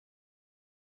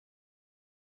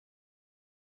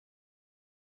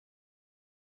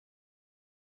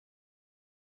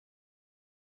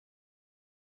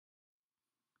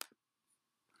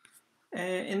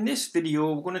In this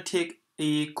video we're going to take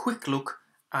a quick look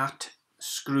at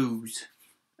screws,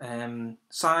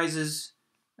 sizes,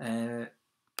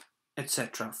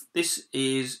 etc. This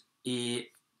is a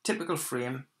typical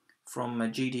frame from a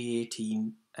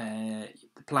GD18. The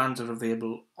plans are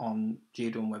available on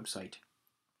geo-dome website.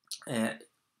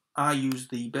 I use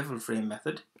the beveled frame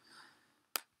method.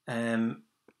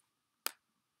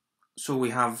 So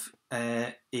we have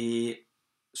a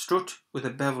strut with a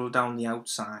bevel down the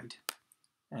outside.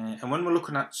 And when we're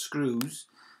looking at screws,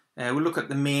 we'll look at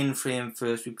the main frame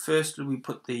first. First we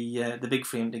put the big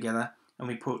frame together, and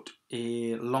we put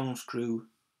a long screw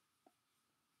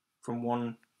from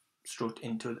one strut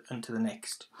into the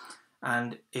next.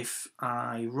 And if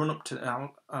I run up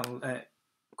to, I'll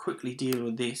quickly deal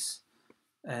with this.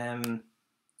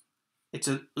 It's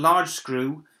a large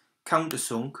screw,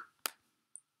 countersunk,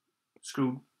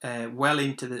 screwed well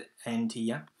into the end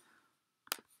here,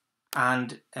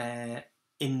 and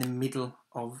in the middle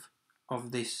of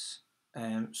this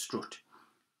strut.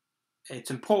 It's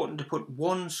important to put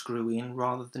one screw in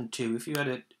rather than two. If you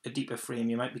had a deeper frame,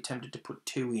 you might be tempted to put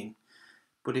two in,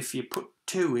 but if you put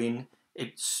two in,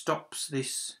 it stops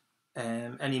this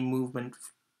any movement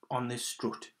on this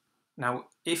strut. Now,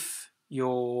 if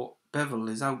your bevel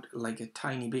is out like a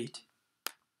tiny bit,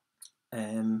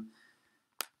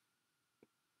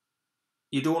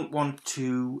 you don't want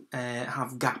to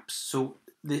have gaps. So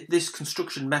this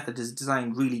construction method is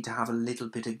designed really to have a little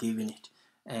bit of give in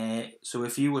it. So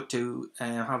if you were to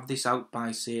have this out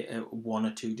by say 1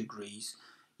 or 2 degrees,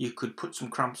 you could put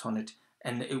some cramps on it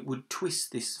and it would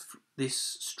twist this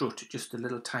strut just a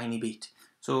little tiny bit.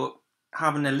 So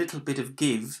having a little bit of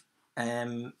give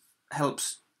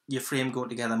helps your frame go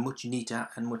together much neater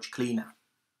and much cleaner.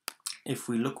 If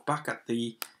we look back at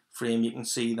the frame, you can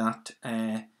see that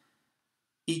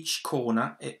each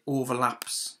corner it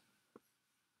overlaps.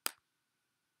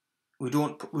 We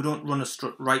don't run a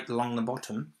strut right along the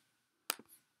bottom.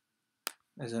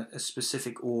 There's a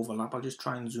specific overlap. I'll just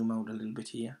try and zoom out a little bit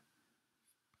here.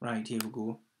 Right, here we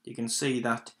go. You can see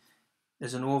that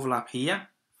there's an overlap here.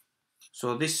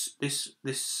 So this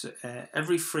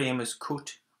every frame is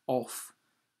cut off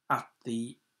at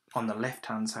on the left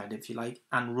hand side, if you like,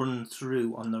 and run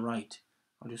through on the right.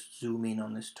 I'll just zoom in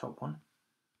on this top one.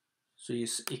 So you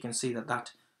can see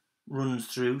that runs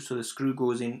through, so the screw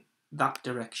goes in that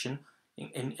direction.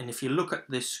 And if you look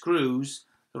at the screws,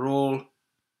 they're all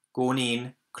going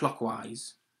in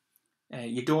clockwise.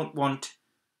 You don't want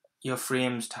your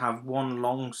frames to have one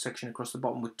long section across the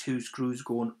bottom with 2 screws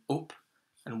going up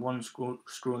and one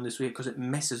screw in this way, because it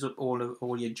messes up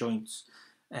all your joints.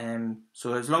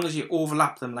 So as long as you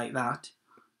overlap them like that,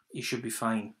 you should be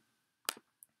fine.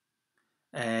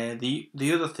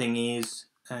 The other thing is,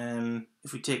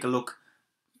 if we take a look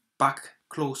back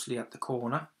closely at the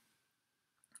corner,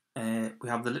 we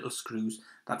have the little screws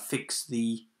that fix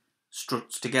the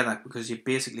struts together, because you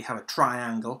basically have a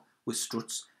triangle with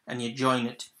struts and you join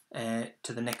it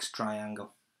to the next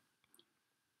triangle.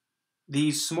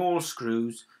 These small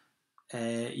screws,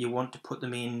 you want to put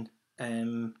them in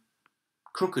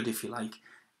crooked, if you like.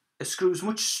 A screw is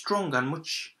much stronger and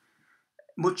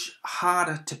much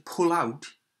harder to pull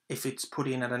out if it's put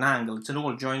in at an angle. It's an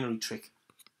old joinery trick.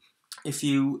 If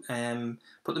you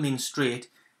put them in straight,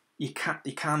 you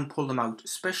can pull them out,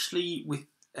 especially with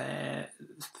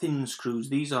thin screws.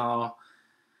 These are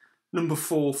number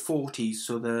 440s,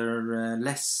 so they're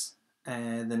less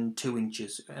than 2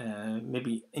 inches,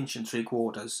 maybe 1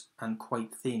 3/4 inches, and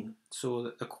quite thin.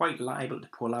 So they're quite liable to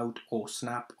pull out or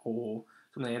snap or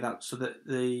something like that. So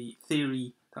the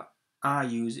theory that I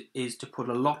use is to put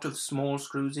a lot of small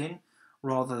screws in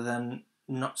rather than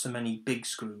not so many big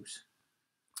screws.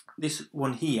 This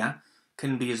one here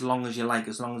can be as long as you like,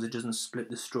 as long as it doesn't split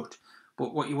the strut.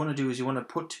 But what you want to do is you want to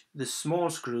put the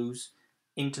small screws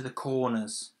into the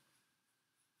corners,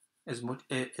 as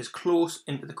close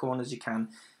into the corner as you can.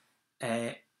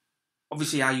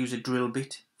 Obviously I use a drill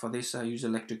bit for this. I use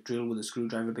an electric drill with a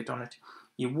screwdriver bit on it.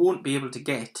 You won't be able to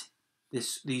get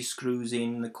these screws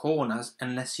in the corners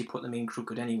unless you put them in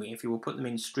crooked anyway. If you were put them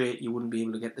in straight, you wouldn't be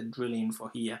able to get the drill in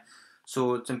for here.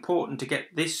 So it's important to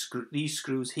get these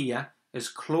screws here as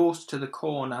close to the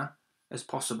corner as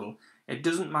possible. It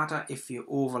doesn't matter if you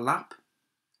overlap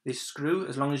this screw,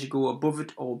 as long as you go above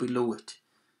it or below it.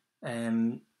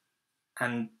 And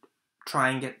try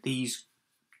and get these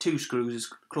 2 screws as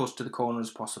close to the corner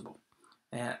as possible.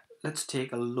 Let's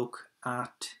take a look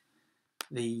at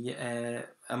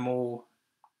a more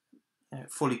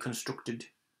fully constructed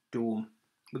dome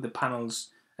with the panels,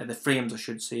 the frames I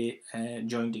should say,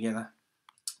 joined together.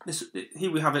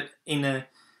 Here we have it in a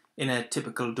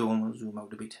typical dome. I'll zoom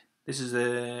out a bit. This is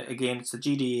again, it's the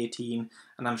GD18,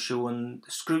 and I'm showing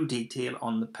the screw detail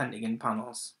on the pentagon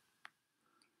panels.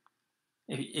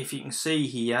 If you can see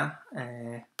here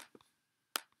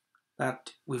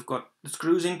that we've got the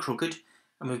screws in crooked,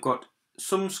 and we've got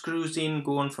some screws in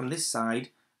going from this side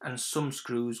and some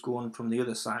screws going from the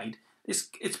other side.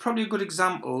 It's probably a good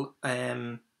example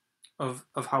of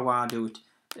how I do it.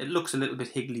 It looks a little bit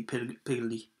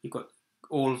higgledy-piggledy. You've got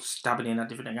all stabbing in at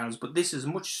different angles, but this is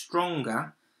much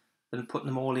stronger than putting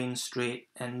them all in straight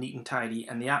and neat and tidy.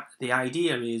 And the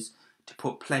idea is to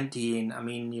put plenty in. I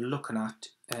mean, you're looking at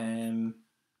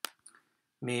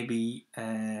maybe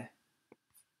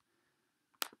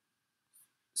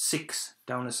 6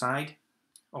 down the side,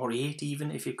 or 8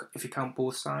 even if you count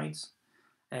both sides.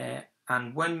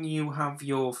 And when you have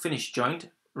your finished joint,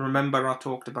 remember I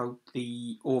talked about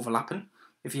the overlapping.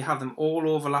 If you have them all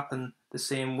overlapping the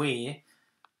same way,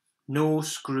 no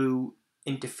screw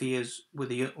interferes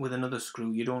with another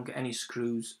screw. You don't get any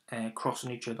screws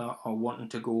crossing each other or wanting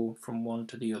to go from one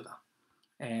to the other.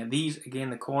 These, again,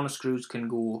 the corner screws can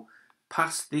go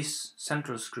past this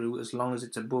central screw as long as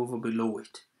it's above or below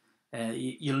it.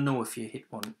 You'll know if you hit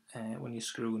one when you're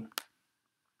screwing.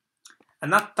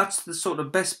 And that's the sort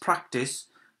of best practice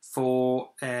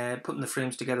for putting the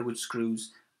frames together with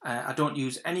screws. I don't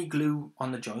use any glue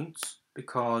on the joints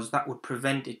because that would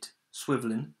prevent it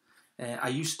swiveling.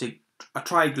 I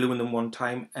tried gluing them one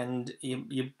time, and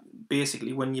you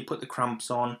basically, when you put the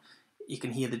cramps on, you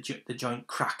can hear the joint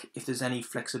crack if there's any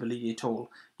flexibility at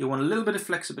all. You want a little bit of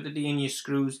flexibility in your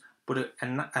screws, but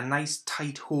a nice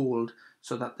tight hold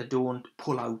so that they don't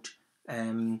pull out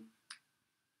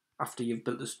after you've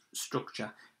built the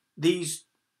structure. These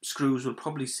screws will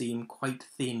probably seem quite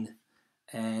thin,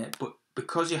 but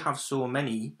because you have so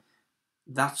many,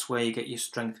 that's where you get your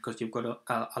strength, because you've got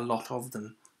a lot of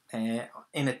them.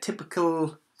 In a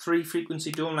typical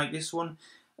 3-frequency dome like this one,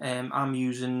 I'm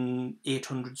using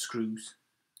 800 screws,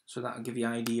 so that'll give you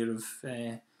an idea of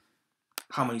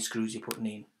how many screws you're putting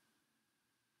in.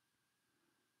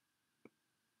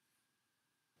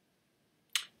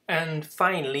 And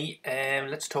finally,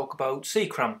 let's talk about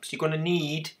C-cramps. You're going to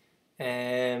need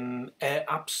an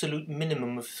absolute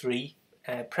minimum of 3,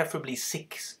 preferably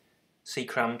 6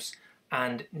 C-cramps,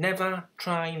 and never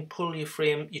try and pull your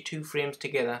 2 frames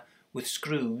together with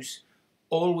screws.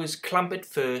 Always clamp it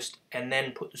first and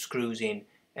then put the screws in.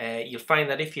 You'll find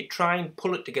that if you try and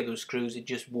pull it together with screws, it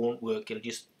just won't work. You'll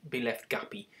just be left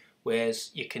gappy.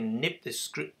 Whereas you can nip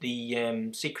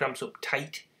the C-cramps up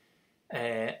tight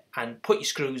and put your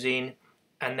screws in,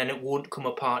 and then it won't come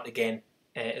apart again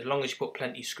as long as you put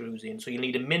plenty of screws in. So you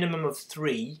need a minimum of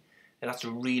 3, and that's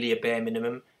really a bare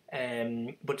minimum,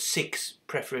 but 6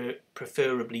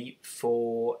 preferably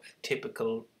for a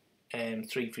typical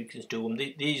 3-frequency dome.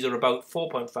 These are about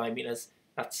 4.5 meters,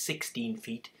 that's 16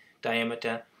 feet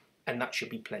diameter, and that should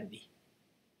be plenty.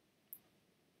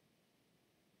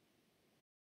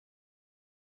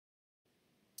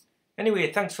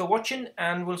 Anyway, thanks for watching,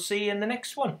 and we'll see you in the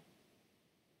next one.